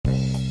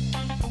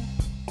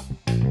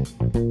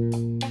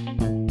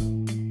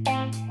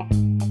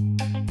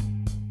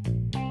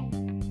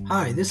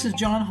Hi, this is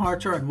John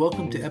Harcher, and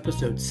welcome to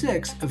episode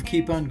 6 of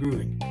Keep On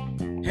Grooving.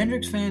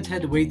 Hendrix fans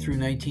had to wait through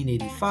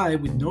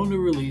 1985 with no new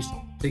release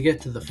to get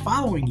to the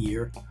following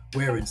year,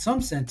 where in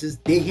some senses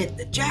they hit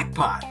the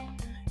jackpot.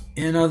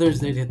 In others,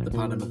 they'd hit the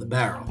bottom of the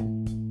barrel.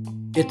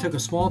 It took a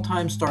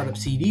small-time startup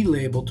CD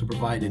label to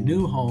provide a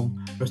new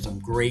home for some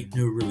great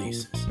new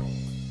releases.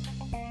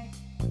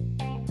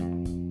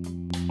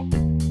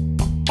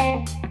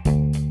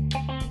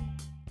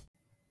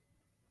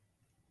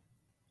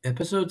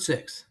 Episode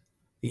 6.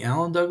 The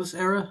Alan Douglas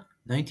Era,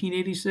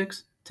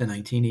 1986 to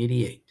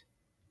 1988.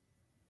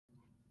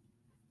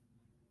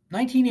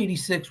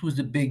 1986 was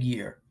a big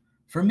year.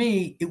 For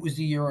me, it was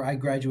the year I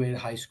graduated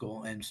high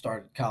school and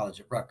started college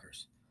at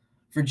Rutgers.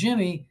 For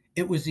Jimi,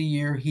 it was the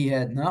year he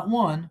had not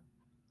one,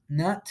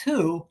 not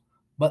two,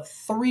 but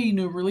 3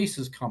 new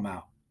releases come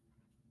out.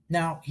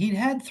 Now, he'd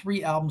had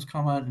 3 albums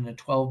come out in a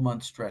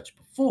 12-month stretch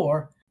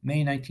before,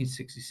 May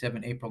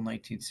 1967, April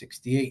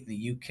 1968 in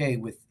the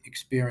UK with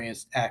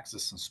Experienced,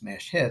 Axis, and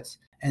Smash Hits,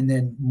 and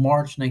then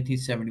March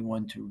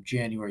 1971 to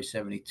January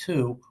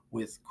 72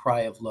 with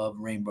Cry of Love,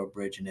 Rainbow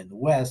Bridge, and In the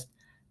West,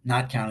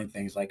 not counting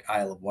things like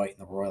Isle of Wight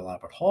and the Royal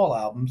Albert Hall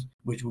albums,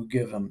 which would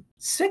give him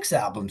 6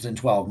 albums in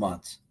 12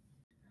 months.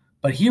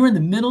 But here in the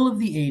middle of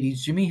the 80s,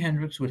 Jimi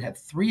Hendrix would have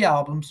 3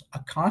 albums, a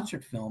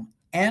concert film,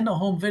 and a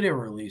home video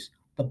release,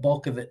 the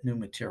bulk of it new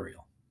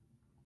material.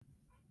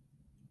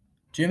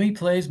 Jimi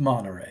plays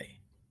Monterey.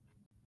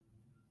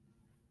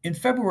 In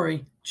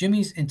February,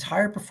 Jimi's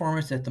entire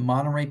performance at the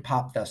Monterey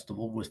Pop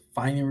Festival was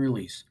finally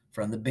released,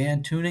 from the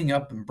band tuning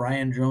up and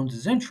Brian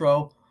Jones's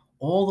intro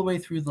all the way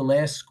through the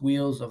last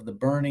squeals of the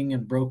burning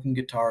and broken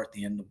guitar at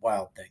the end of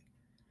Wild Thing.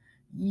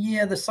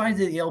 Yeah, the sides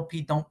of the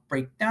LP don't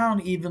break down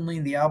evenly.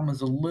 The album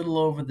is a little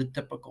over the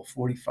typical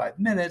 45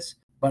 minutes,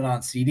 but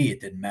on CD it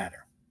didn't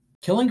matter.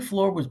 Killing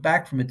Floor was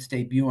back from its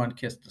debut on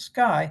Kiss the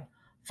Sky,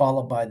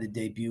 followed by the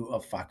debut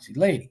of Foxy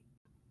Lady.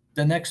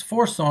 The next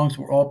 4 songs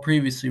were all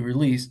previously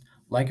released,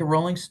 Like a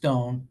Rolling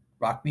Stone,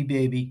 Rock Me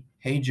Baby,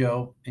 Hey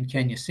Joe, and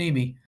Can You See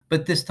Me,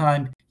 but this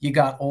time you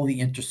got all the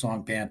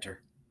intersong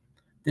banter.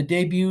 The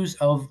debuts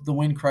of The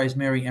Wind Cries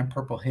Mary and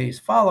Purple Haze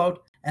followed,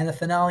 and the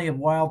finale of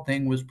Wild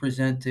Thing was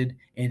presented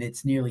in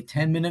its nearly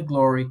 10-minute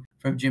glory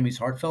from Jimi's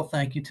heartfelt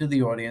thank you to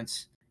the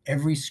audience,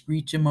 every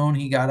screech and moan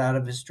he got out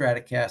of his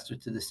Stratocaster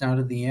to the sound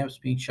of the amps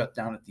being shut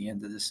down at the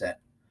end of the set.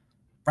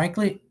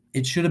 Frankly,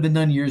 it should have been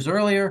done years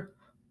earlier,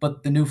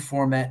 but the new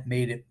format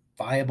made it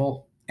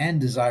viable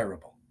and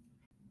desirable.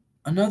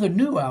 Another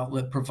new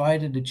outlet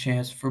provided a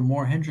chance for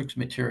more Hendrix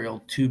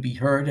material to be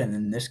heard and,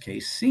 in this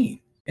case, seen.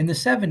 In the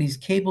 70s,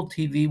 cable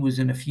TV was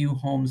in a few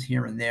homes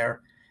here and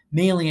there,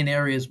 mainly in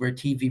areas where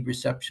TV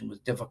reception was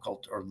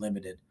difficult or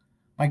limited.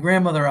 My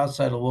grandmother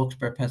outside of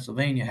Wilkes-Barre,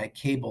 Pennsylvania, had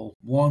cable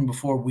long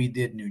before we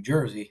did in New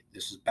Jersey.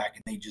 This was back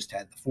when they just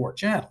had the 4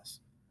 channels.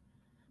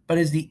 But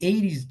as the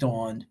 80s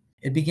dawned,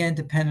 it began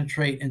to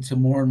penetrate into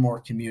more and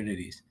more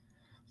communities.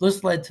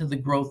 This led to the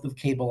growth of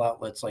cable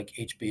outlets like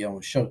HBO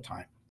and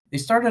Showtime. They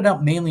started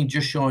out mainly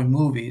just showing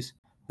movies,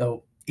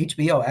 though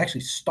HBO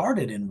actually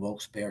started in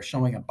Wilkes-Barre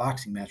showing a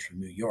boxing match from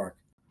New York.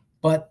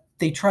 But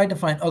they tried to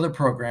find other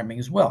programming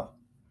as well.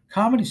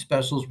 Comedy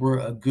specials were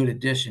a good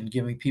addition,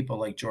 giving people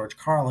like George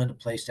Carlin a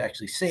place to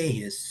actually say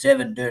his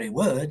 7 dirty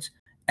words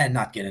and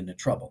not get into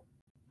trouble.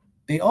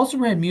 They also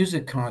ran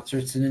music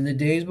concerts, and in the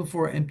days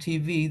before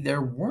MTV,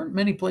 there weren't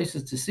many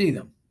places to see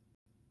them.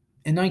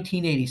 In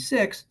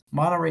 1986,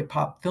 Monterey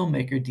pop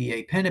filmmaker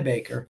D.A.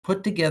 Pennebaker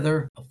put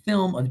together a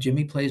film of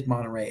Jimi Plays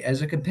Monterey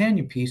as a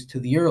companion piece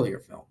to the earlier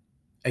film.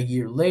 A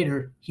year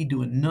later, he'd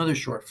do another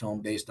short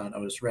film based on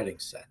Otis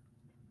Redding's set.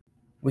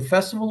 With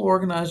festival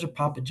organizer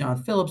Papa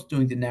John Phillips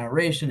doing the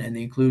narration and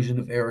the inclusion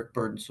of Eric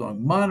Burdon's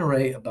song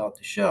Monterey about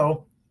the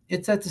show,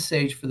 it set the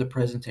stage for the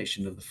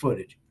presentation of the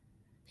footage.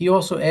 He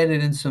also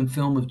added in some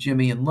film of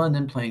Jimi in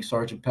London playing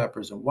Sgt.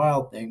 Pepper's and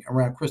Wild Thing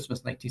around Christmas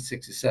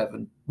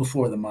 1967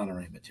 before the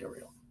Monterey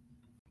material.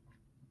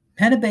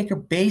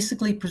 Pennebaker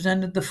basically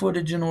presented the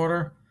footage in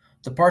order.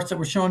 The parts that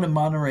were shown in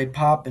Monterey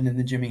Pop and in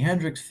the Jimi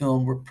Hendrix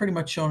film were pretty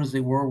much shown as they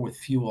were with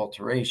few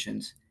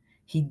alterations.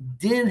 He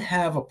did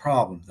have a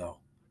problem, though.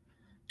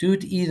 Due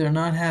to either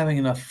not having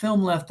enough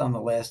film left on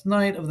the last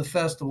night of the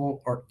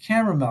festival or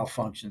camera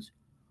malfunctions,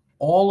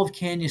 all of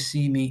Can You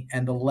See Me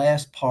and the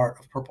last part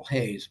of Purple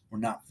Haze were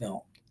not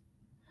filmed.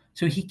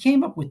 So he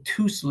came up with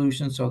 2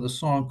 solutions so the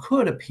song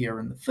could appear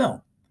in the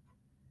film.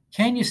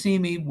 Can You See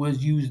Me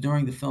was used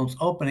during the film's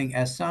opening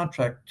as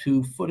soundtrack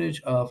to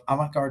footage of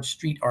avant-garde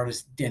street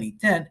artist Denny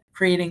Dent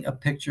creating a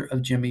picture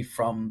of Jimi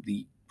from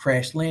the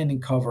Crash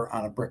Landing cover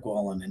on a brick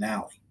wall in an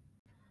alley.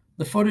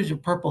 The footage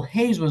of Purple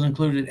Haze was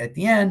included at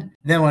the end,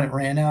 then when it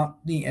ran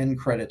out, the end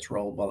credits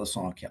rolled while the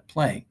song kept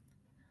playing.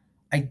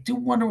 I do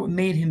wonder what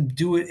made him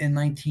do it in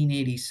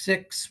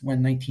 1986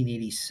 when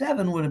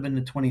 1987 would have been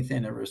the 20th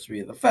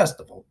anniversary of the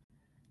festival.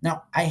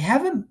 Now, I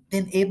haven't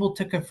been able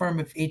to confirm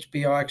if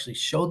HBO actually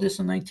showed this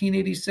in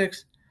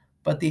 1986,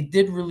 but they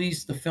did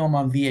release the film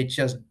on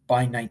VHS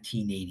by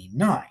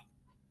 1989.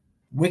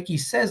 Wiki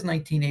says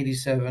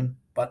 1987,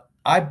 but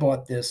I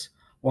bought this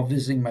while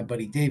visiting my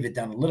buddy David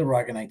down in Little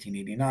Rock in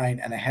 1989,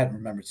 and I hadn't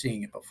remembered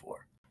seeing it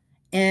before.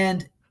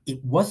 And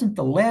it wasn't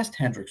the last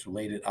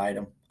Hendrix-related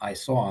item I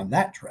saw on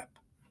that trip.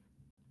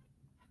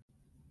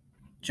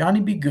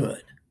 Johnny B.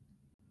 Goode.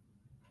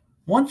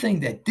 One thing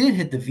that did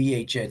hit the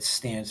VHS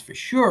stands for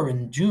sure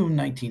in June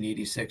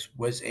 1986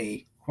 was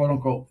a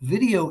quote-unquote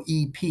video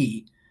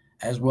EP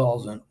as well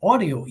as an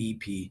audio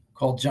EP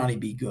called Johnny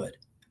B. Goode.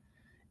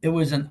 It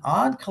was an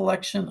odd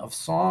collection of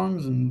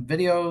songs and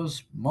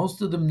videos,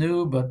 most of them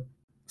new, but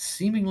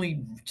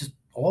seemingly just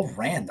all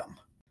random.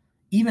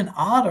 Even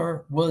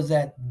odder was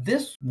that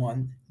this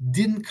one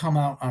didn't come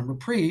out on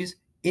Reprise,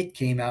 it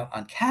came out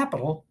on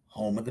Capitol,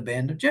 home of the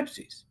band of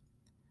Gypsys.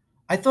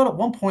 I thought at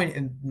one point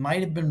it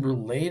might have been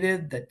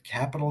related that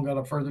Capitol got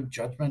a further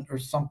judgment or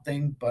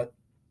something, but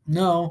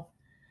no.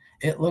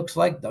 It looks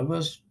like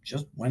Douglas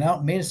just went out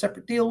and made a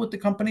separate deal with the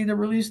company that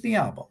released the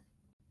album.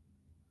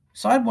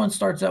 Side 1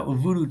 starts out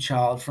with Voodoo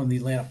Child from the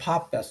Atlanta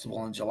Pop Festival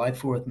on July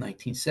 4th,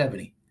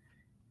 1970.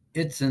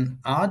 It's an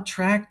odd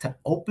track to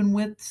open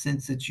with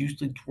since it's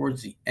usually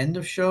towards the end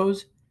of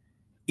shows.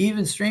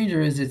 Even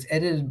stranger is it's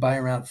edited by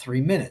around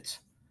 3 minutes.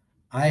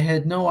 I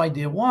had no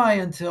idea why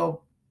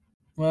until,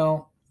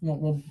 well,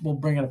 we'll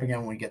bring it up again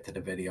when we get to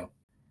the video.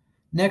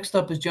 Next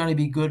up is Johnny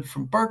B. Goode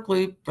from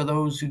Berkeley. For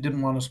those who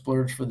didn't want to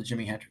splurge for the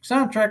Jimi Hendrix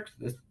soundtrack,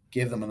 this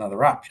gave them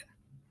another option.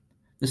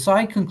 The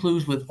side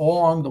concludes with All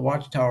Along the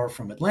Watchtower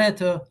from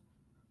Atlanta,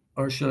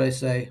 or should I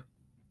say,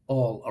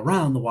 All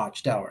Around the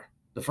Watchtower.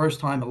 The first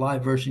time a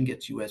live version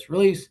gets US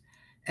release,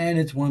 and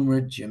it's one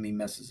where Jimi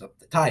messes up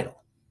the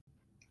title.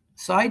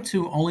 Side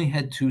 2 only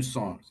had 2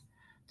 songs.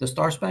 The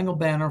Star Spangled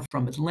Banner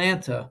from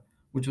Atlanta,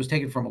 which was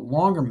taken from a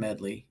longer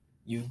medley,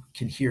 you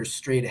can hear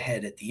straight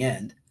ahead at the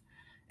end,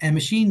 and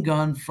Machine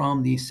Gun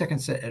from the second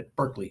set at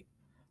Berkeley.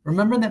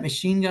 Remember that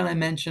Machine Gun I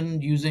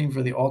mentioned using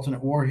for the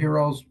alternate war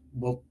heroes?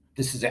 Well,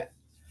 this is it.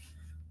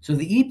 So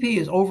the EP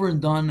is over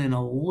and done in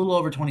a little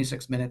over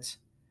 26 minutes.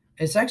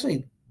 It's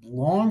actually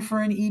long for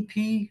an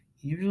EP.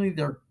 Usually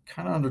they're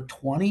kind of under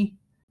 20.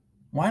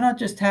 Why not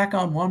just tack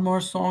on one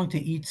more song to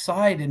each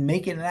side and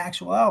make it an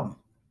actual album?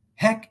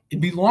 Heck,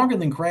 it'd be longer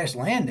than Crash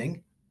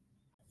Landing.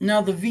 Now,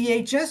 the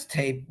VHS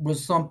tape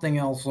was something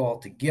else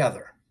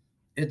altogether.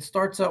 It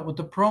starts out with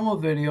the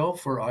promo video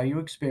for Are You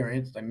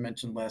Experienced, I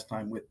mentioned last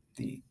time with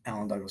the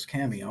Alan Douglas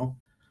cameo,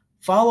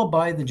 followed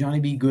by the Johnny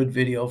B. Goode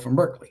video from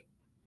Berkeley.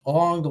 All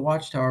Along the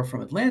Watchtower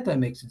from Atlanta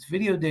makes its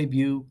video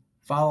debut,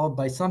 followed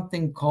by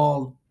something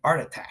called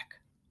Art Attack.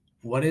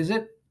 What is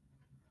it?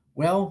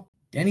 Well,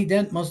 Denny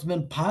Dent must have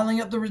been piling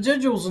up the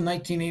residuals in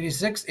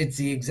 1986. It's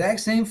the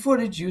exact same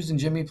footage used in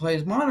Jimi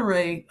Plays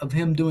Monterey of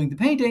him doing the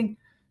painting,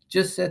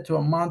 just set to a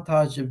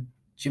montage of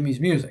Jimi's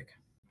music.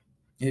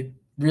 It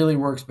really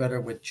works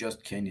better with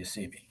just Can You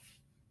See Me?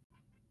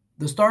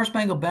 The Star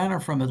Spangled Banner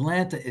from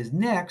Atlanta is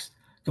next,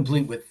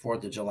 complete with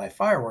 4th of July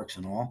fireworks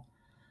and all.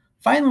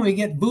 Finally, we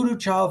get Voodoo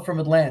Child from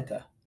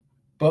Atlanta,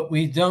 but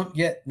we don't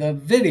get the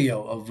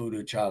video of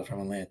Voodoo Child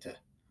from Atlanta.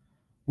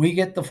 We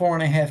get the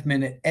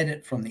 4.5-minute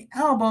edit from the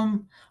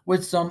album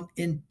with some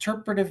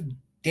interpretive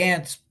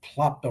dance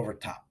plopped over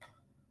top.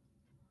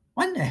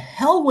 What in the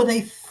hell were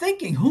they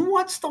thinking? Who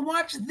wants to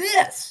watch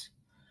this?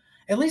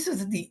 At least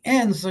it's at the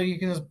end, so you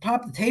can just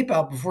pop the tape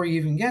out before you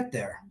even get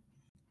there.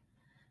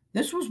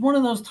 This was one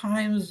of those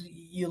times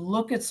you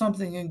look at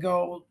something and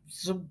go,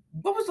 so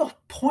what was the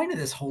point of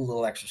this whole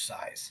little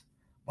exercise?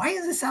 Why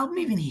is this album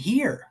even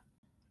here?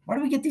 Why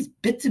do we get these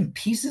bits and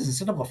pieces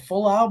instead of a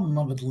full album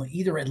of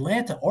either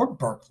Atlanta or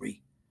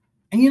Berkeley?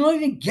 And you don't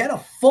even get a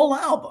full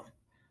album.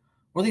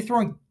 Were they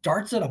throwing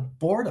darts at a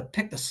board to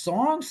pick the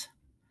songs?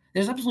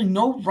 There's absolutely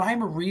no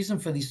rhyme or reason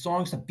for these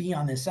songs to be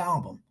on this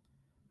album.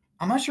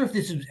 I'm not sure if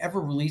this was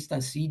ever released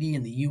on CD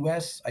in the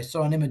US. I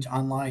saw an image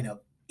online of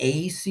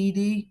a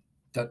CD,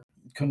 but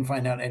couldn't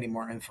find out any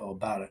more info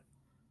about it.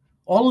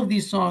 All of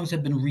these songs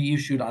have been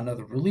reissued on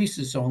other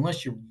releases, so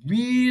unless you're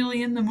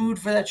really in the mood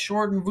for that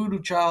shortened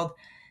Voodoo Child,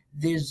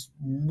 there's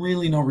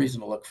really no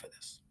reason to look for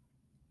this.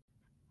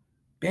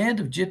 Band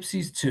of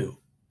Gypsys 2.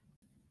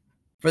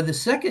 For the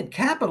second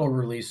Capitol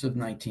release of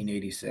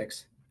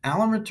 1986,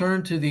 Alan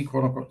returned to the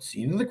quote-unquote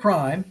scene of the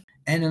crime,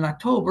 and in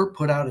October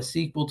put out a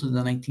sequel to the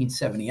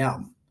 1970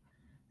 album.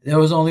 There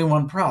was only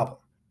one problem.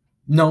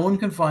 No one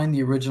could find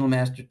the original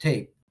master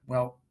tape.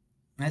 Well,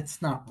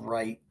 that's not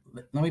right.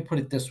 Let me put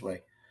it this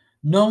way.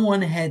 No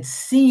one had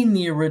seen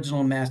the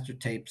original master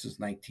tape since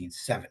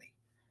 1970.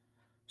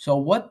 So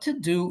what to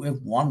do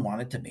if one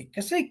wanted to make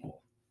a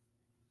sequel?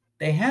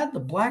 They had the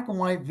black and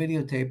white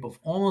videotape of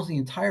almost the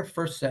entire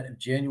first set of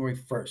January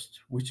 1st,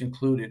 which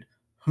included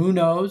Who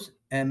Knows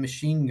and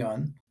Machine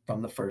Gun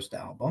from the first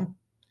album,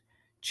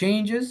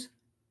 Changes,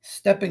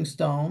 Stepping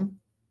Stone,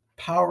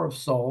 Power of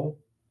Soul,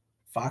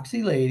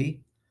 Foxy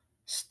Lady,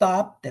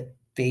 Stop that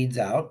fades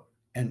out,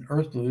 and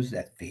Earth Blues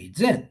that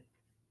fades in.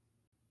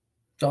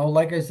 So,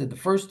 like I said, the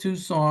first 2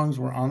 songs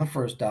were on the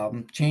first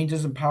album.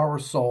 Changes and Power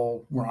of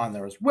Soul were on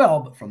there as well,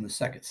 but from the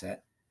second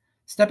set.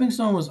 Stepping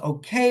Stone was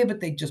okay, but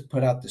they just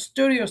put out the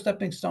studio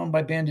Stepping Stone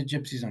by Band of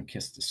Gypsys on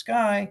Kiss the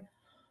Sky.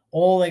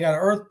 All They Got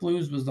Earth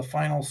Blues was the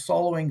final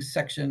soloing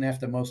section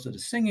after most of the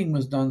singing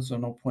was done, so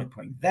no point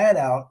putting that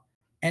out.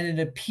 And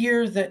it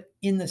appears that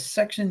in the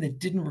section that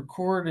didn't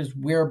record is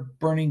where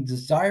Burning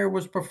Desire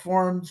was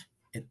performed.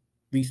 At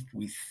least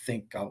we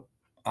think.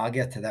 I'll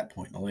get to that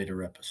point in a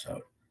later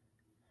episode.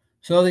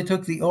 So they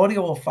took the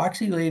audio of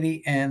Foxy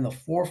Lady and the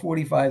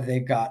 445 they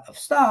got of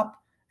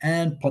Stop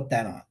and put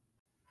that on.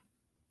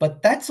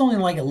 But that's only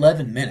like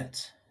 11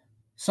 minutes.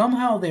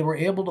 Somehow they were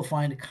able to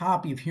find a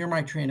copy of Hear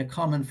My Train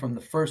A-Comin' from the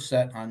first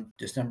set on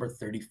December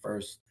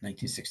 31st,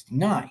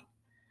 1969.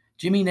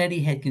 Jimi and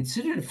Eddie had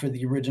considered it for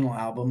the original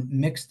album,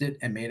 mixed it,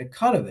 and made a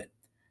cut of it.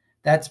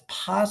 That's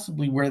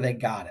possibly where they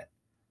got it.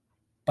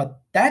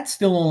 But that's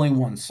still only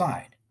one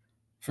side.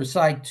 For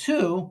side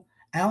 2,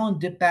 Alan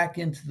dipped back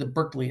into the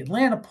Berkeley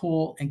Atlanta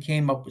pool and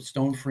came up with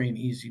Stone Free and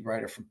Easy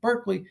Rider from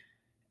Berkeley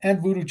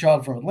and Voodoo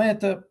Child from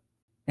Atlanta.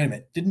 Wait a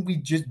minute, didn't we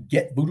just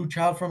get Voodoo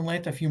Child from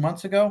Atlanta a few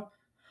months ago?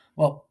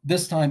 Well,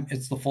 this time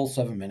it's the full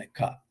 7-minute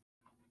cut.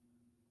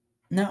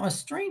 Now, a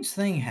strange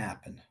thing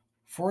happened.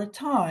 For a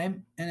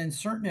time, and in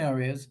certain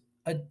areas,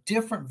 a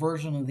different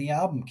version of the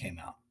album came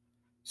out.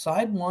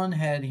 Side 1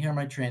 had Hear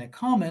My Train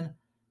A-Comin',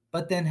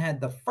 but then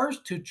had the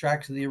first 2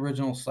 tracks of the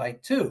original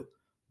side 2,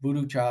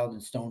 Voodoo Child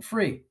and Stone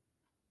Free.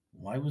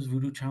 Why was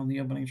Voodoo Child the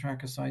opening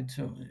track of side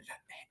 2?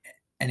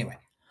 Anyway,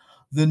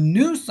 the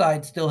new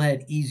side still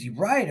had Easy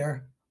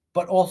Rider,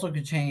 but also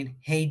contained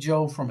Hey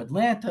Joe from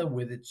Atlanta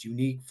with its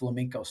unique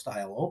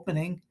flamenco-style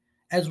opening,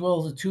 as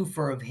well as a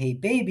twofer of Hey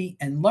Baby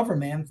and Lover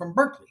Man from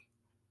Berkeley.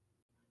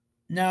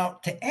 Now,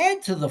 to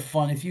add to the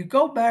fun, if you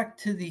go back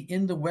to the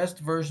In the West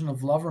version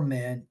of Lover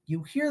Man,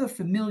 you hear the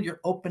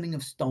familiar opening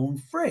of Stone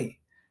Free,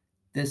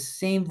 the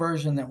same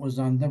version that was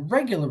on the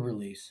regular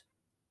release.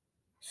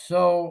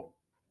 So,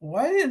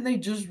 why didn't they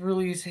just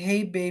release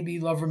Hey Baby,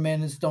 Lover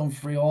Man, and Stone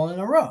Free all in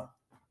a row?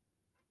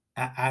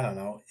 I don't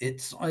know.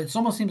 It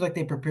almost seems like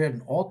they prepared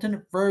an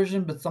alternate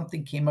version, but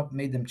something came up and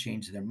made them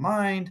change their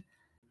mind.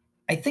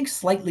 I think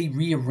slightly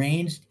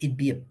rearranged, it'd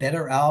be a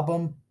better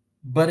album,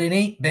 but it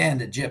ain't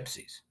Band of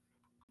Gypsys.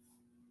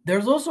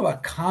 There's also a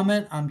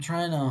comment I'm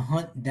trying to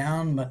hunt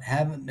down, but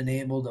haven't been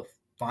able to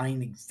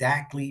find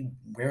exactly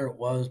where it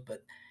was.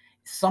 But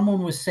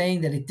someone was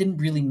saying that it didn't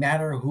really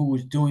matter who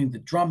was doing the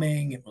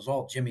drumming, it was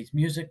all Jimmy's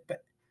music,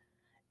 but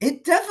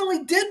it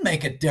definitely did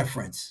make a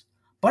difference.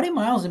 Buddy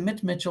Miles and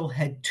Mitch Mitchell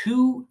had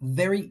 2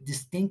 very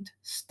distinct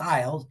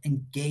styles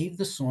and gave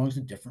the songs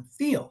a different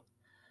feel.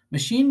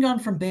 Machine Gun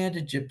from Band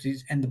of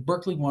Gypsys and the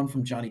Berkeley one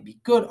from Johnny B.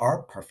 Goode are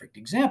a perfect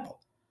example.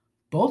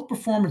 Both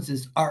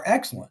performances are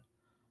excellent,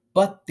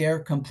 but they're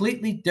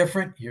completely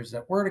different, here's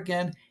that word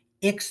again,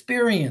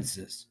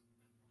 experiences.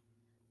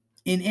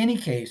 In any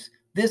case,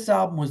 this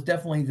album was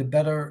definitely the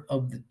better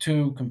of the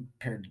 2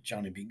 compared to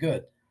Johnny B.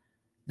 Goode.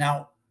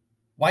 Now,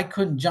 why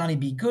couldn't Johnny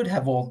B. Goode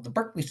have all the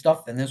Berkeley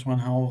stuff and this one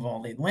have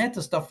all the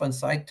Atlanta stuff on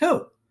side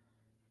 2?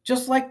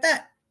 Just like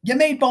that. You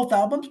made both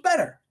albums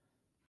better.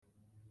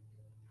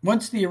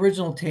 Once the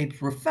original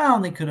tapes were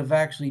found, they could have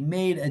actually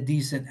made a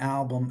decent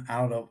album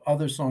out of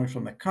other songs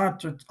from the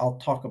concerts. I'll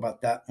talk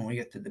about that when we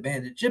get to the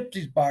Band of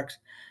Gypsys box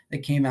that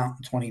came out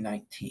in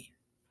 2019.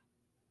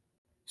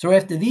 So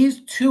after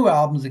these 2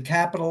 albums, the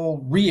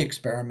Capitol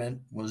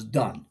re-experiment was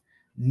done.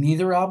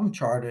 Neither album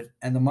charted,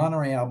 and the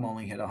Monterey album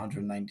only hit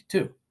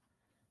 192.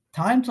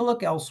 Time to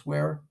look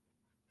elsewhere,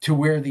 to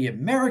where the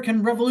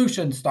American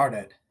Revolution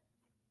started.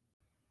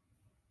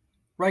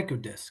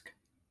 Rykodisc.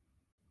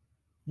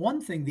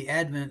 One thing the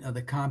advent of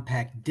the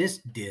compact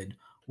disc did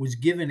was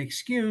give an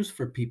excuse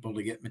for people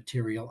to get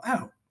material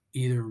out,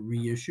 either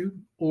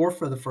reissued or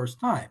for the first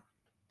time.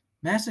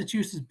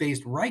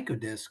 Massachusetts-based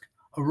Rykodisc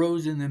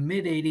arose in the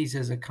mid-'80s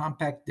as a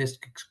compact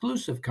disc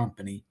exclusive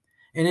company,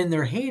 and in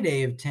their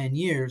heyday of 10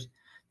 years,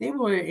 they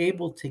were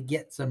able to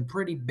get some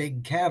pretty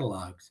big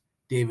catalogs,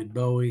 David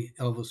Bowie,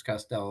 Elvis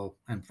Costello,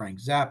 and Frank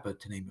Zappa,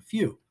 to name a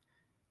few.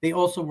 They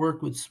also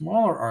worked with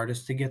smaller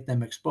artists to get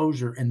them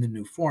exposure in the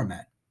new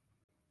format.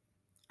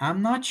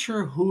 I'm not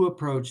sure who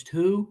approached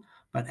who,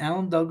 but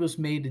Alan Douglas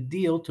made a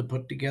deal to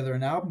put together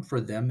an album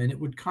for them, and it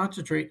would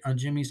concentrate on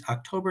Jimmy's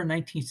October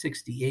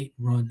 1968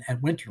 run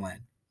at Winterland.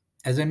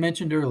 As I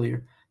mentioned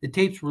earlier, the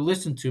tapes were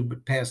listened to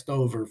but passed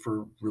over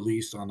for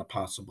release on a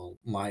possible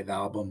live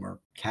album or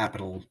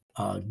Capitol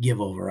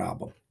giveover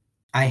album.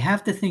 I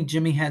have to think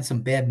Jimi had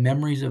some bad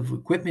memories of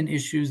equipment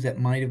issues that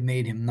might have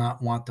made him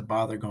not want to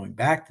bother going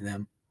back to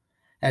them.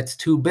 That's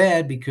too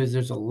bad because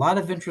there's a lot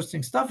of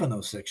interesting stuff in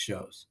those 6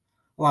 shows.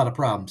 A lot of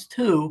problems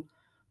too,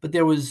 but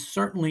there was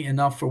certainly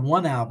enough for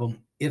one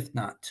album, if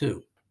not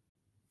 2.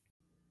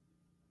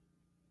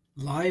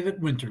 Live at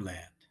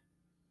Winterland.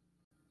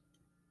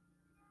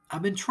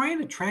 I've been trying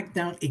to track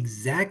down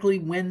exactly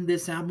when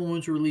this album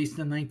was released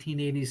in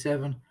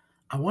 1987.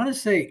 I want to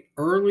say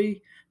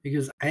early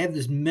because I have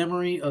this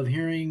memory of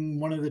hearing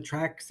one of the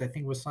tracks, I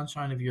think it was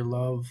Sunshine of Your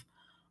Love,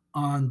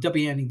 on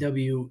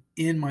WNEW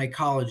in my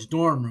college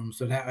dorm room.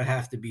 So that would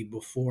have to be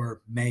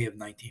before May of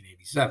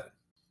 1987.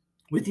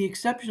 With the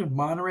exception of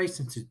Monterey,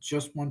 since it's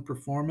just one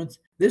performance,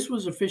 this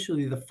was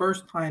officially the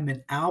first time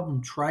an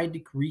album tried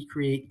to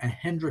recreate a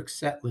Hendrix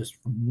set list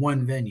from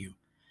one venue.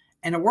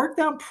 And it worked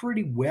out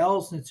pretty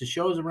well since the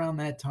shows around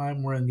that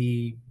time were in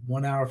the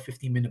 1 hour,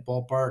 15-minute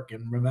ballpark.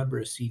 And remember,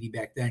 a CD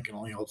back then can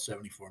only hold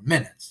 74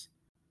 minutes.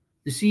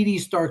 The CD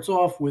starts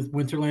off with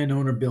Winterland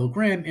owner Bill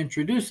Graham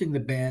introducing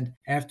the band,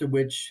 after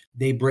which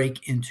they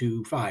break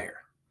into Fire.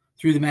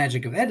 Through the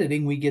magic of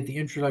editing, we get the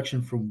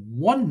introduction from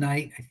one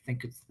night, I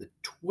think it's the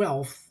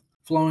 12th,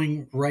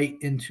 flowing right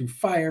into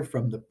Fire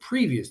from the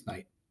previous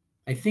night.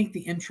 I think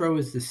the intro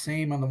is the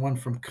same on the one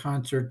from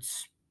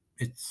Concerts.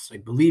 I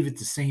believe it's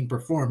the same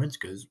performance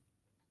because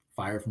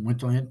Fire from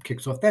Winterland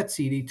kicks off that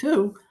CD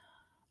too.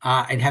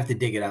 I'd have to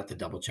dig it out to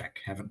double check.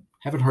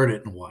 Haven't heard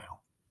it in a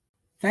while.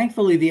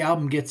 Thankfully, the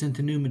album gets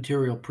into new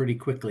material pretty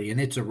quickly, and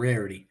it's a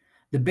rarity.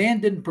 The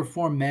band didn't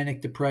perform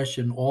Manic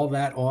Depression all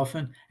that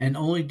often and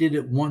only did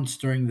it once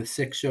during the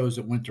 6 shows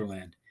at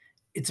Winterland.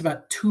 It's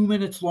about 2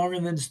 minutes longer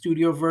than the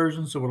studio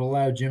version, so it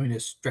allowed Jimi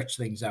to stretch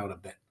things out a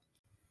bit.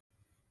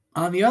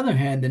 On the other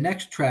hand, the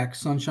next track,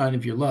 Sunshine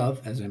of Your Love,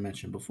 as I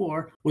mentioned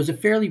before, was a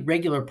fairly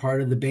regular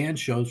part of the band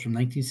shows from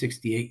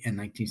 1968 and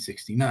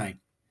 1969.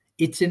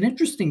 It's an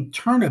interesting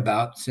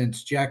turnabout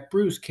since Jack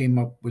Bruce came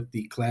up with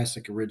the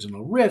classic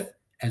original riff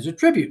as a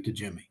tribute to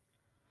Jimi.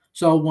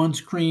 So once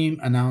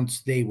Cream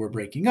announced they were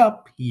breaking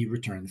up, he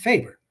returned the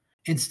favor.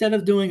 Instead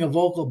of doing a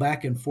vocal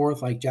back and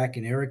forth like Jack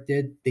and Eric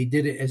did, they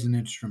did it as an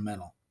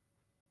instrumental.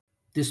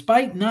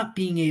 Despite not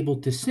being able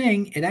to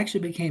sing, it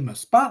actually became a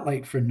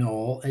spotlight for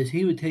Noel as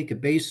he would take a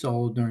bass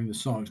solo during the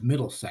song's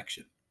middle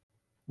section.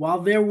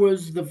 While there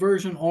was the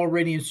version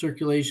already in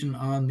circulation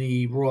on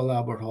the Royal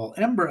Albert Hall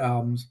Ember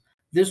albums,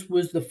 this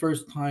was the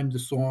first time the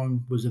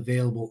song was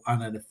available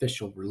on an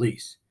official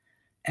release.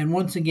 And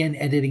once again,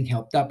 editing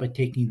helped out by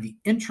taking the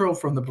intro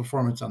from the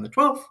performance on the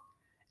 12th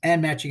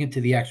and matching it to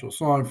the actual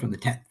song from the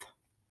 10th.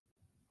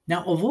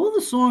 Now, of all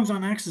the songs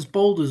on Axis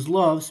Bold as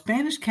Love,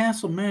 Spanish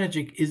Castle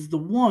Magic is the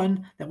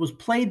one that was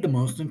played the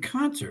most in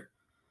concert.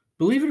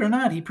 Believe it or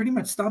not, he pretty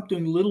much stopped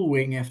doing Little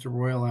Wing after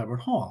Royal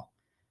Albert Hall.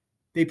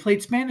 They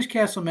played Spanish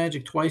Castle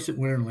Magic twice at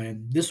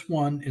Winterland. This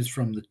one is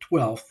from the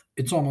 12th.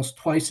 It's almost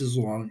twice as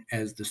long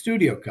as the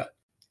studio cut.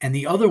 And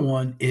the other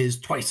one is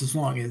twice as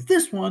long as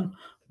this one.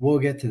 We'll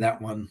get to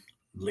that one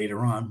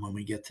later on when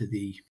we get to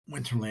the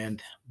Winterland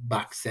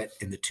box set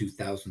in the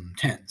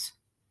 2010s.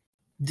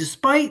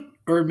 Despite,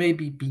 or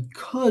maybe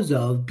because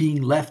of,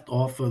 being left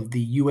off of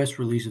the US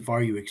release of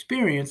Are You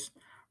Experienced,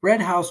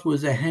 Red House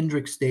was a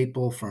Hendrix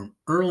staple from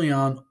early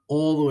on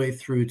all the way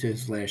through to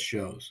his last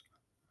shows.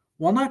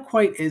 While not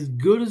quite as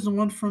good as the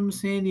one from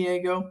San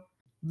Diego,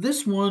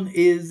 this one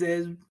is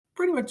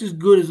pretty much as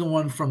good as the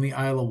one from the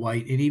Isle of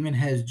Wight. It even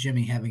has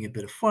Jimi having a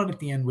bit of fun at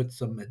the end with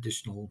some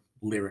additional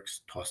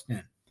lyrics tossed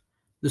in.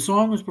 The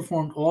song was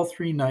performed all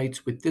 3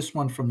 nights, with this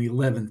one from the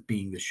 11th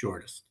being the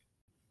shortest.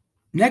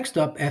 Next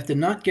up, after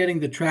not getting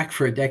the track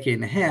for a decade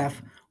and a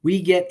half,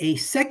 we get a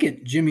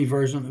second Jimi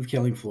version of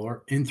Killing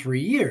Floor in 3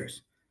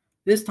 years.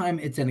 This time,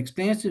 it's an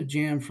expansive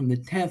jam from the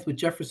 10th with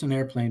Jefferson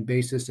Airplane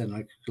bassist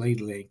and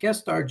late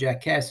guest star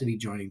Jack Cassidy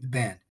joining the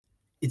band.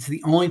 It's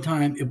the only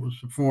time it was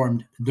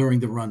performed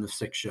during the run of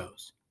 6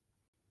 shows.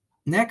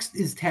 Next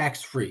is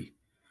Tax Free.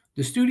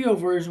 The studio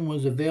version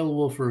was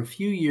available for a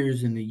few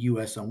years in the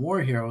US on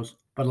War Heroes,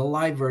 but a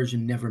live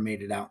version never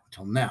made it out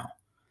until now.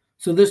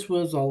 So this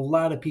was a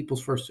lot of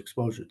people's first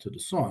exposure to the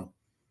song.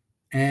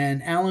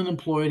 And Alan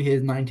employed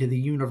his 9 to the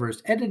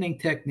Universe editing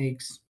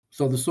techniques,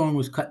 so the song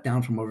was cut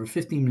down from over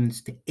 15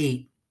 minutes to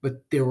 8,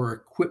 but there were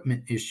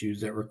equipment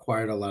issues that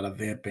required a lot of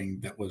vamping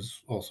that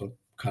was also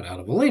cut out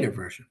of a later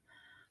version.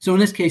 So in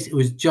this case, it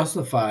was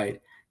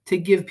justified to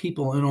give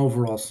people an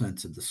overall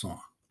sense of the song.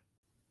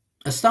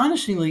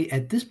 Astonishingly,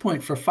 at this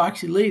point for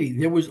Foxy Lady,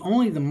 there was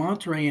only the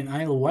Monterey and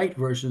Isle of Wight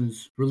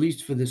versions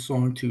released for this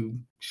song to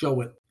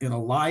show it in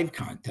a live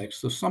context,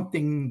 so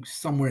something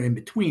somewhere in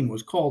between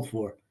was called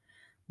for.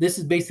 This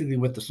is basically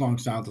what the song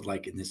sounded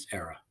like in this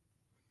era.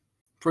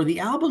 For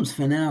the album's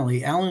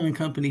finale, Allen and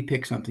Company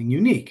picked something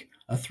unique,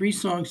 a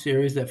 3-song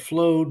series that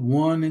flowed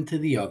one into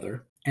the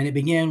other, and it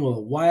began with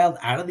a wild,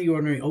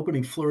 out-of-the-ordinary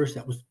opening flourish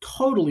that was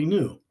totally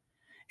new.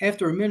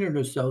 After a minute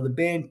or so, the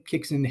band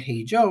kicks into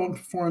Hey Joe and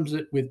performs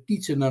it with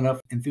decent enough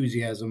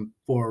enthusiasm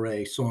for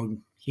a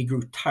song he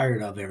grew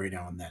tired of every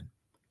now and then.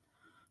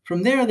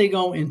 From there, they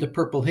go into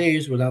Purple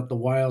Haze without the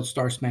wild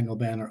Star Spangled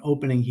Banner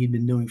opening he'd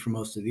been doing for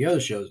most of the other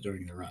shows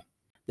during the run.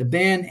 The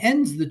band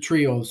ends the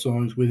trio of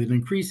songs with an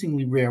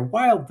increasingly rare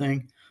Wild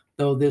Thing,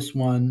 though this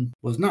one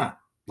was not.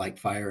 Like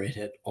Fire, it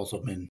had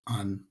also been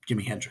on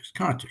Jimi Hendrix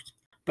concerts.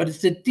 But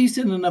it's a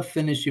decent enough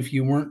finish if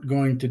you weren't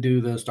going to do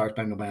the Star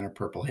Spangled Banner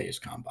Purple Haze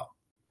combo.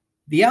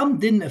 The album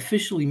didn't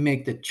officially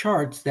make the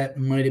charts. That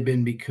might have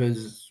been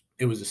because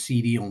it was a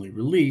CD-only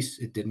release.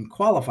 It didn't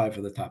qualify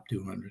for the top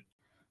 200.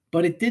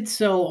 But it did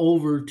sell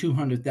over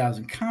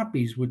 200,000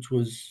 copies, which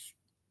was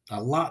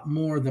a lot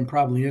more than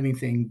probably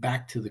anything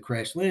back to the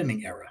Crash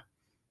Landing era.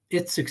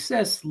 Its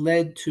success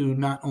led to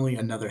not only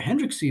another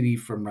Hendrix CD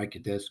from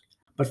Rykodisc,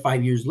 but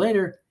 5 years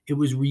later, it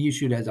was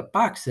reissued as a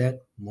box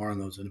set, more on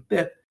those in a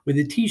bit, with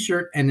a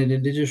t-shirt and an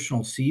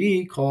additional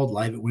CD called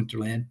Live at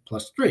Winterland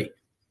Plus 3.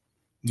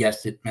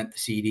 Yes, it meant the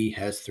CD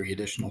has 3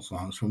 additional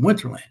songs from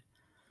Winterland.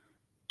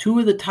 2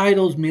 of the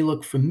titles may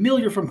look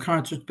familiar from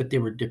concerts, but they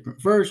were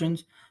different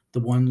versions. The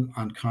one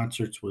on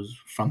concerts was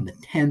from the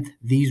 10th.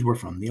 These were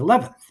from the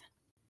 11th.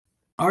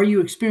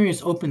 RU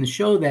Experience opened the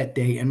show that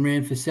day and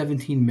ran for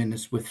 17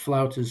 minutes with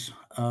flautist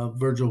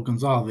Virgil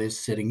Gonzalez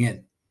sitting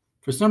in.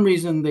 For some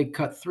reason, they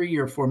cut 3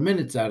 or 4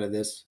 minutes out of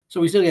this, so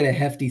we still get a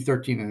hefty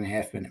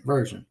 13.5-minute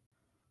version.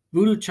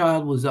 Voodoo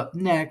Child was up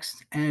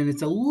next, and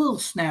it's a little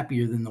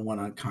snappier than the one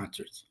on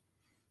concerts.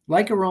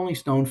 Like a Rolling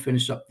Stone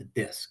finished up the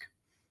disc.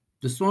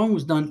 The song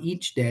was done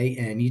each day,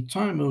 and each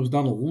time it was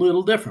done a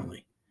little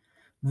differently.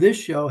 This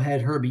show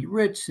had Herbie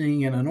Rich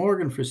singing in an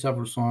organ for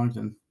several songs,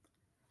 and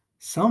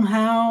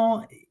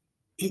somehow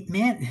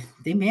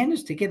they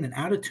managed to get an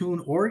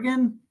out-of-tune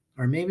organ,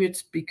 or maybe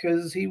it's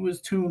because he was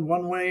tuned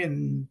one way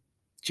and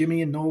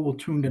Jimi and Noel were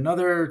tuned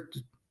another.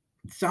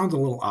 It sounds a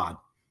little odd.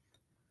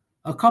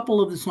 A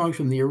couple of the songs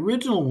from the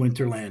original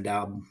Winterland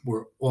album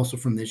were also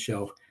from this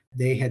show.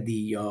 They had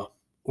the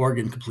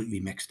organ completely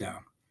mixed down.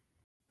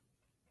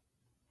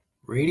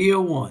 Radio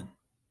 1.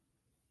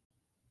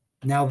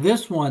 Now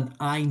this one,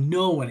 I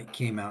know when it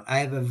came out. I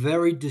have a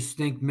very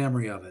distinct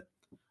memory of it.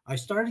 I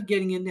started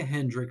getting into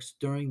Hendrix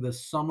during the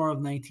summer of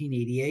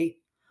 1988.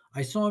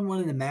 I saw in one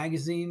of the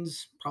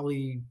magazines,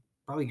 probably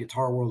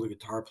Guitar World or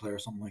Guitar Player or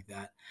something like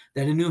that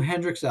a new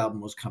Hendrix album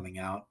was coming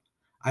out.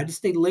 I had to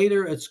stay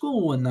later at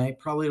school one night,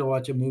 probably to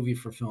watch a movie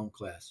for film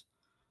class.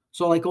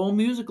 So like all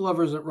music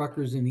lovers at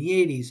Rutgers in the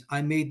 80s,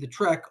 I made the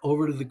trek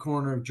over to the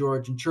corner of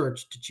George and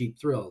Church to Cheap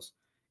Thrills.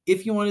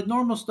 If you wanted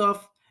normal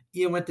stuff,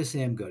 you went to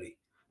Sam Goode.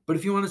 But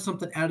if you wanted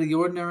something out of the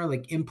ordinary,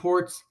 like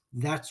imports,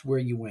 that's where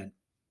you went.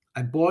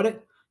 I bought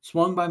it,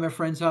 swung by my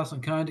friend's house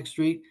on Condick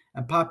Street,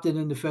 and popped it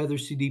in the Feather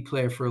CD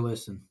player for a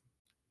listen.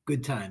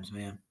 Good times,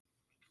 man.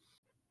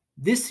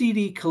 This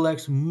CD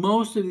collects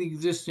most of the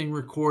existing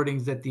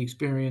recordings that the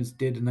Experience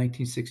did in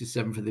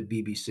 1967 for the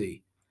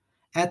BBC.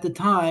 At the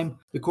time,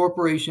 the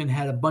corporation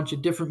had a bunch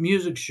of different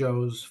music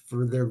shows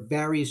for their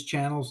various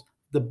channels,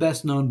 the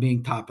best known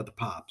being Top of the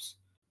Pops.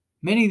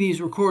 Many of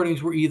these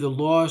recordings were either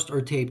lost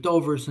or taped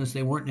over since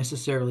they weren't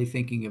necessarily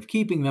thinking of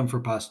keeping them for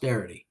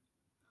posterity.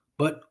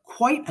 But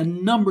quite a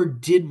number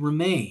did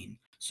remain,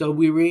 so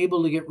we were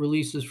able to get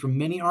releases from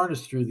many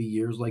artists through the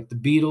years, like the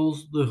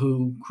Beatles, The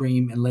Who,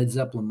 Cream, and Led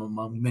Zeppelin,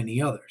 among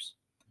many others.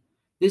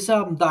 This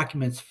album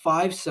documents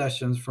 5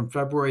 sessions from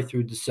February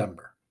through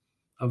December.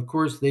 Of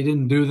course, they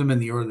didn't do them in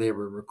the order they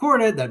were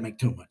recorded. That'd make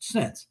too much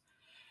sense.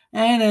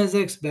 And as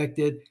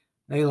expected,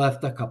 they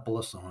left a couple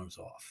of songs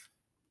off.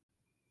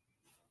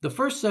 The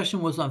first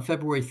session was on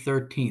February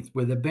 13th,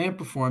 where the band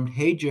performed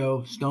Hey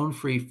Joe, Stone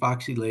Free,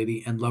 Foxy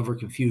Lady, and Lover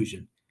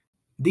Confusion.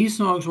 These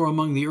songs were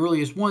among the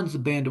earliest ones the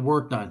band had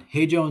worked on,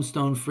 Hey Joe and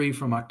Stone Free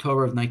from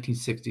October of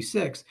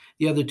 1966,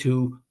 the other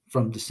 2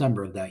 from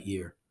December of that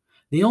year.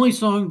 The only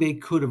song they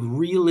could have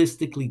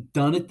realistically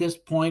done at this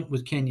point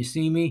was Can You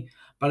See Me,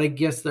 but I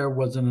guess there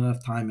wasn't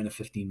enough time in a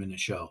 15-minute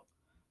show.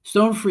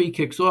 Stone Free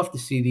kicks off the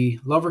CD,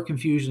 Lover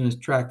Confusion is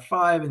track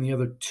 5, and the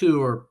other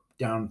 2 are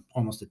down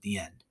almost at the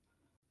end.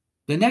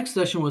 The next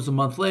session was a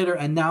month later,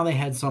 and now they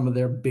had some of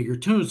their bigger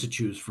tunes to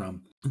choose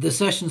from. The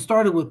session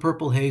started with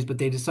Purple Haze, but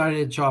they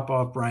decided to chop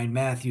off Brian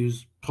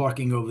Matthews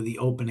talking over the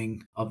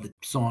opening of the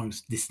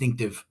song's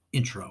distinctive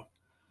intro.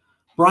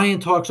 Brian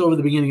talks over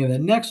the beginning of the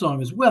next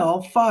song as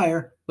well,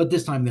 Fire, but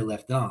this time they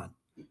left it on.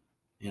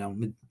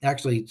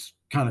 Actually, it's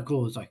kind of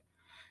cool. It's like,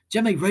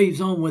 Jimi raves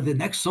on with the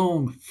next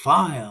song,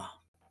 Fire.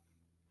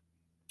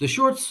 The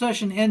short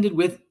session ended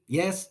with,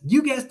 yes,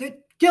 you guessed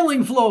it,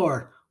 Killing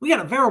Floor. We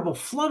got a veritable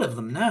flood of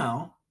them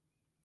now.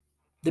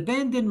 The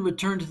band didn't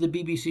return to the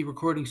BBC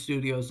recording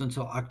studios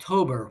until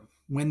October,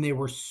 when they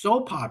were so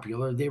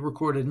popular they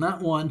recorded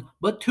not 1,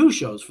 but 2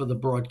 shows for the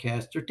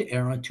broadcaster to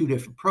air on 2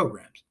 different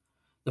programs.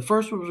 The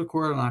first was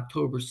recorded on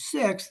October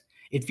 6th.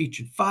 It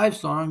featured 5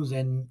 songs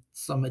and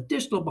some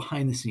additional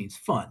behind-the-scenes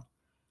fun.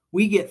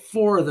 We get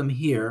 4 of them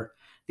here.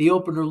 The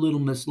opener, Little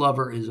Miss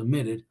Lover, is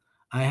omitted.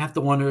 I have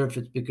to wonder if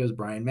it's because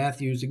Brian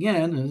Matthews,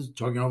 again, is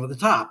talking over the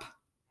top.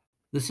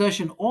 The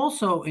session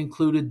also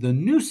included the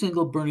new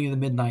single, Burning of the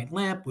Midnight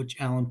Lamp, which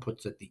Alan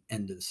puts at the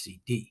end of the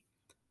CD.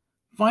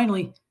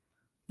 Finally,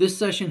 this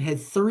session had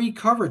 3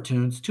 cover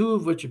tunes, 2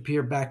 of which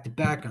appear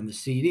back-to-back on the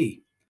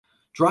CD.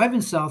 Driving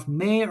South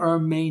may or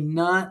may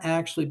not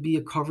actually be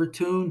a cover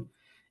tune.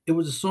 It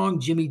was a song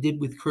Jimi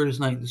did with Curtis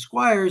Knight and the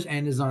Squires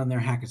and is on their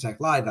Hackensack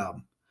Live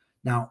album.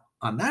 Now,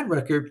 on that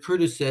record,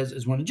 Curtis says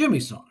is one of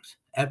Jimi's songs.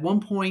 At one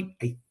point,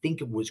 I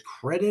think it was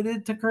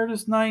credited to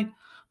Curtis Knight,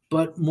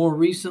 but more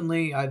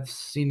recently, I've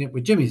seen it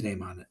with Jimi's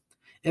name on it.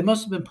 It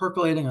must have been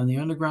percolating on the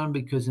underground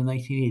because in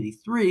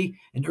 1983,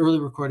 an early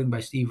recording by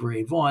Stevie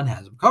Ray Vaughan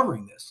has him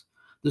covering this.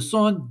 The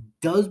song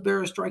does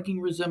bear a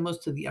striking resemblance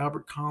to the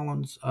Albert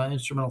Collins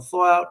instrumental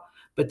Thaw Out,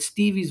 but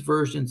Stevie's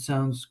version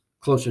sounds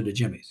closer to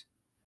Jimi's.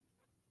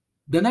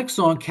 The next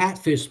song,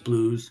 Catfish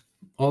Blues,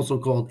 also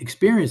called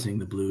Experiencing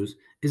the Blues,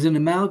 is an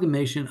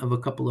amalgamation of a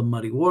couple of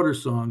Muddy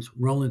Waters songs,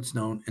 Rolling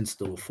Stone and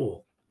Still a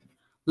Fool.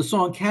 The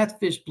song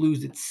Catfish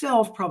Blues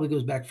itself probably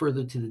goes back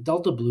further to the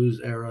Delta Blues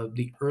era.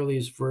 The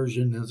earliest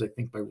version is, I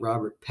think, by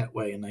Robert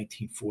Petway in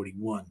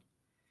 1941.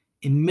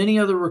 In many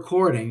other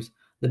recordings,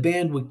 the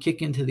band would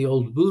kick into the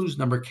old blues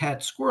number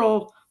Cat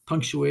Squirrel,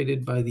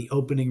 punctuated by the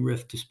opening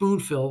riff to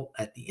Spoonful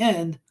at the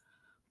end,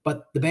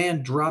 but the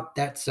band dropped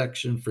that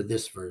section for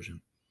this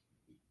version.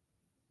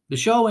 The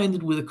show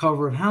ended with a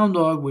cover of Hound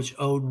Dog, which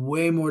owed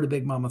way more to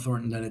Big Mama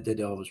Thornton than it did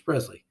to Elvis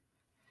Presley.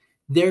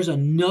 There's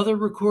another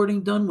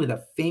recording done with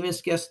a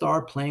famous guest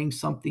star playing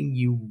something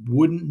you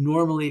wouldn't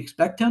normally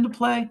expect him to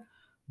play,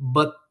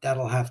 but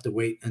that'll have to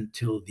wait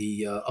until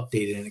the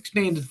updated and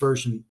expanded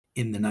version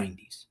in the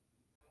 90s.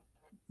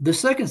 The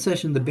second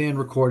session the band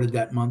recorded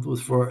that month was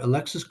for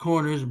Alexis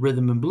Korner's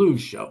Rhythm and Blues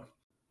show.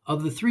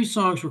 Of the 3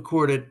 songs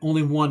recorded,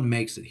 only one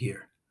makes it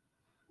here.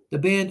 The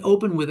band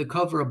opened with a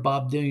cover of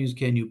Bob Dylan's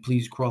Can You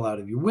Please Crawl Out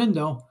of Your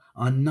Window,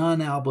 a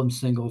non-album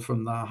single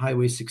from the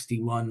Highway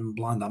 61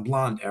 Blonde on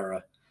Blonde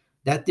era.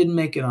 That didn't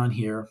make it on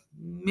here,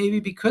 maybe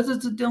because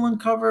it's a Dylan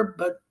cover,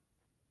 but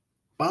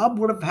Bob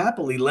would have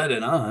happily let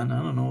it on.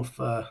 I don't know if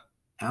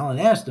Alan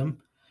asked him.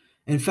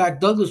 In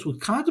fact, Douglas was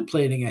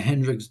contemplating a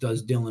Hendrix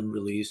Does Dylan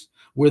release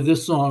where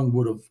this song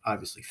would have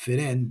obviously fit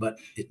in, but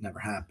it never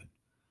happened.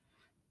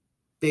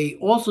 They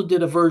also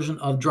did a version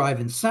of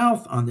Driving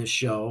South on this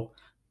show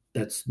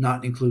that's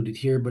not included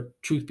here,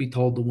 but truth be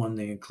told, the one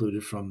they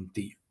included from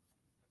the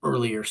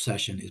earlier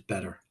session is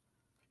better.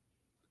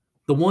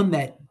 The one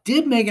that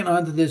did make it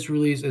onto this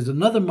release is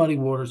another Muddy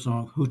Waters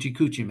song, Hoochie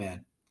Coochie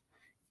Man.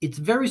 It's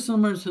very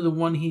similar to the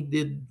one he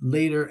did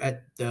later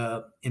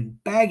in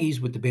Baggies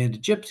with the band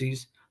of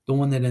Gypsys, the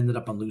one that ended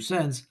up on Loose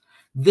Ends.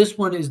 This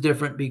one is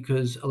different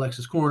because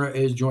Alexis Korner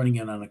is joining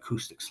in on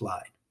acoustic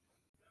slide.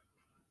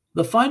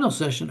 The final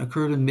session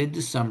occurred in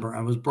mid-December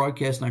and was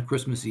broadcast on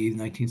Christmas Eve,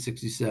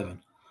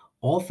 1967.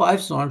 All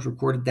 5 songs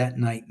recorded that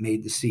night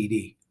made the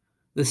CD.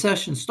 The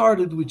session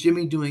started with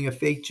Jimi doing a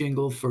fake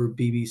jingle for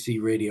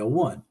BBC Radio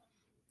 1.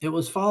 It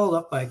was followed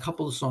up by a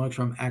couple of songs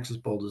from Axis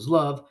Bold as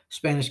Love,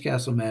 Spanish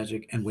Castle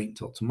Magic, and Wait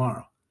Until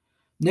Tomorrow.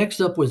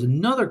 Next up was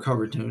another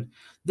cover tune,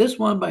 this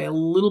one by a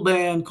little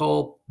band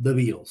called The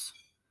Beatles.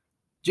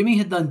 Jimi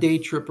had done Day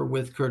Tripper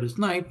with Curtis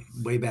Knight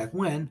way back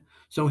when,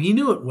 so he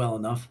knew it well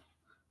enough.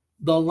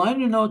 The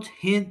liner notes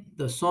hint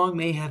the song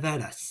may have had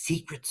a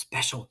secret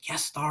special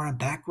guest star and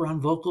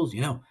background vocals,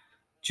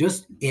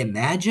 just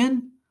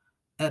imagine.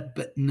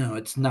 But no,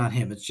 it's not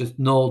him. It's just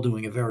Noel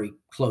doing a very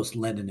close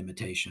Lennon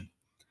imitation.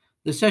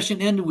 The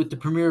session ended with the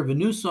premiere of a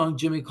new song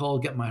Jimi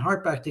called Get My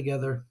Heart Back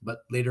Together, but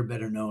later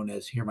better known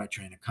as Hear My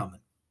Train A-Comin'.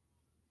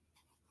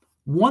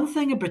 One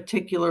thing in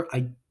particular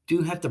I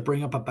do have to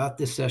bring up about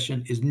this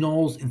session is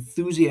Noel's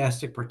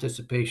enthusiastic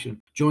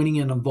participation, joining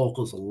in on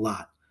vocals a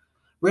lot.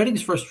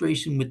 Redding's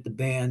frustration with the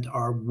band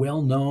are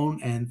well known,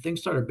 and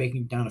things started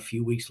breaking down a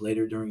few weeks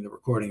later during the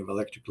recording of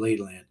Electric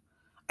Ladyland.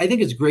 I think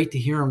it's great to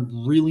hear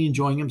him really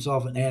enjoying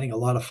himself and adding a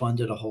lot of fun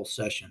to the whole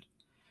session.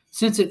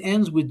 Since it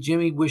ends with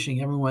Jimi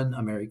wishing everyone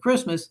a Merry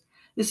Christmas,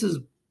 this has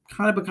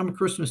kind of become a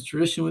Christmas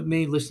tradition with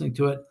me, listening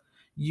to it,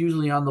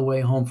 usually on the way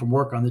home from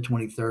work on the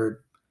 23rd,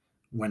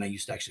 when I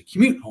used to actually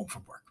commute home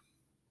from work.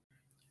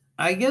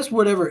 I guess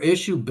whatever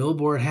issue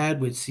Billboard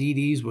had with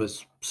CDs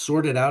was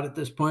sorted out at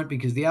this point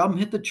because the album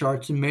hit the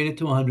charts and made it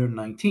to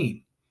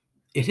 119.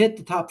 It hit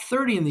the top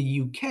 30 in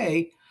the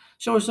UK,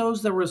 so it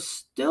shows there was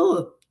still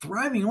a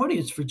thriving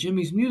audience for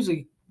Jimi's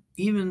music,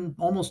 even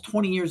almost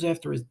 20 years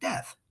after his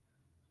death.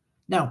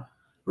 Now,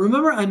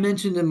 remember I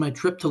mentioned in my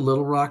trip to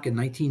Little Rock in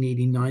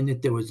 1989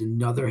 that there was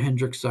another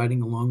Hendrix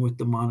sighting along with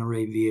the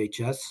Monterey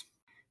VHS?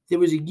 There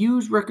was a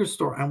used record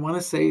store, I want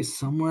to say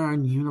somewhere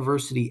on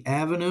University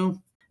Avenue.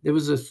 There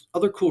was this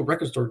other cool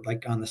record store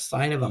like on the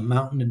side of a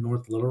mountain in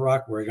North Little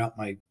Rock where I got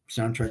my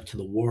soundtrack to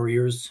the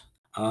Warriors,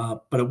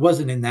 but it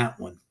wasn't in that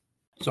one.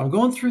 So I'm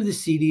going through the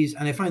CDs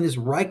and I find this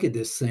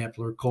Rykodisc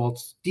sampler called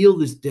Steal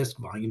This Disc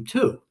Volume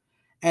 2.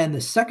 And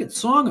the second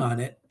song on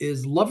it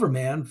is Lover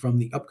Man from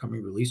the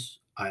upcoming release,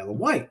 Isle of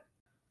Wight.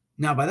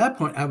 Now, by that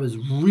point, I was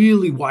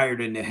really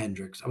wired into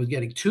Hendrix. I was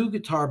getting 2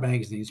 guitar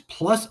magazines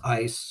plus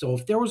Ice. So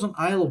if there was an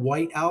Isle of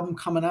Wight album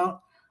coming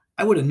out,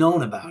 I would have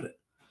known about it.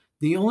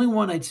 The only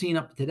one I'd seen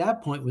up to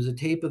that point was a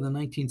tape of the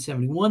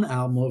 1971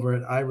 album over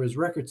at Ira's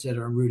Record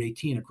Center on Route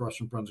 18 across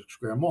from Brunswick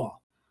Square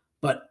Mall.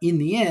 But in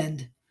the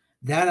end,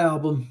 that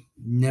album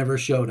never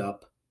showed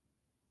up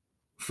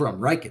from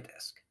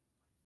Rykodisc.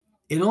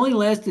 It only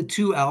lasted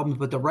 2 albums,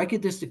 but the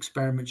Rykodisc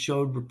experiment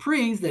showed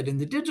Reprise that in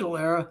the digital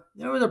era,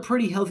 there was a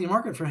pretty healthy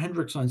market for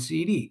Hendrix on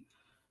CD.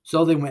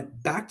 So they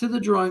went back to the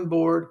drawing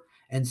board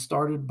and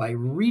started by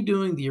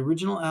redoing the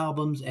original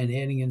albums and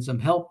adding in some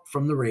help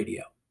from the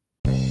radio.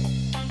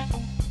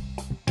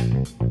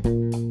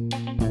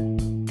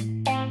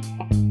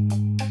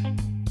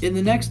 In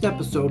the next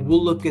episode,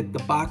 we'll look at the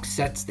box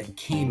sets that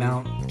came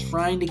out,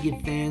 trying to give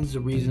fans a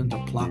reason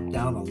to plop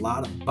down a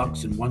lot of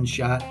bucks in one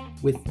shot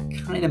with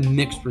kind of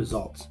mixed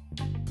results.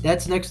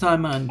 That's next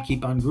time on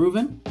Keep On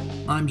Groovin'.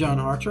 I'm John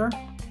Archer.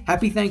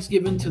 Happy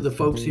Thanksgiving to the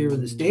folks here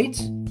in the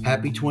States.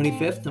 Happy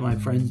 25th to my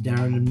friends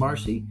Darren and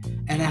Marcy.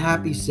 And a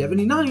happy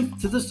 79th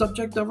to the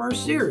subject of our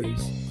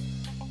series.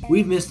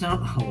 We've missed out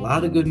on a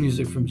lot of good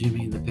music from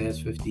Jimi in the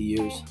past 50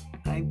 years.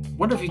 I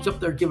wonder if he's up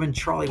there giving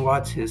Charlie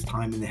Watts his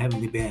time in the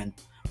Heavenly Band.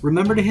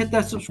 Remember to hit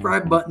that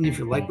subscribe button if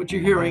you like what you're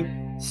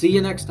hearing. See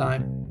you next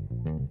time.